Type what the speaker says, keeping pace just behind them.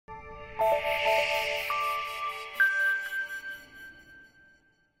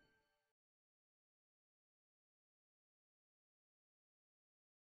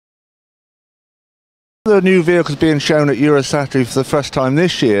of the new vehicles being shown at Eurosatory for the first time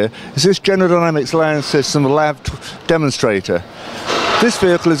this year is this General Dynamics land system, the LAV Demonstrator. This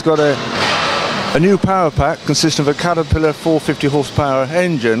vehicle has got a new power pack consisting of a Caterpillar 450 horsepower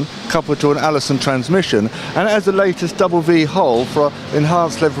engine coupled to an Allison transmission, and it has the latest double V hull for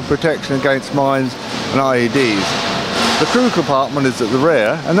enhanced level protection against mines and IEDs. The crew compartment is at the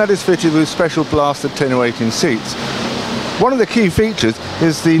rear, and that is fitted with special blast attenuating seats. One of the key features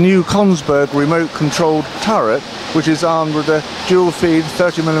is the new Kongsberg remote controlled turret, which is armed with a dual feed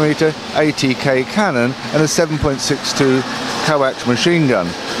 30mm ATK cannon and a 7.62 coax machine gun.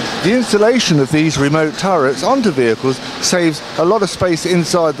 The installation of these remote turrets onto vehicles saves a lot of space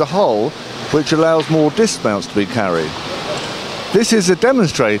inside the hull, which allows more dismounts to be carried. This is a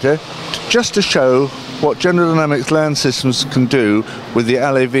demonstrator just to show what General Dynamics Land Systems can do with the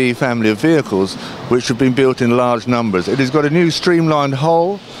LAV family of vehicles, which have been built in large numbers. It has got a new streamlined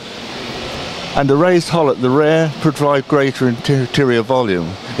hull and a raised hull at the rear to provide greater interior volume.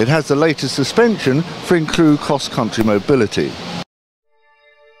 It has the latest suspension for improved cross-country mobility.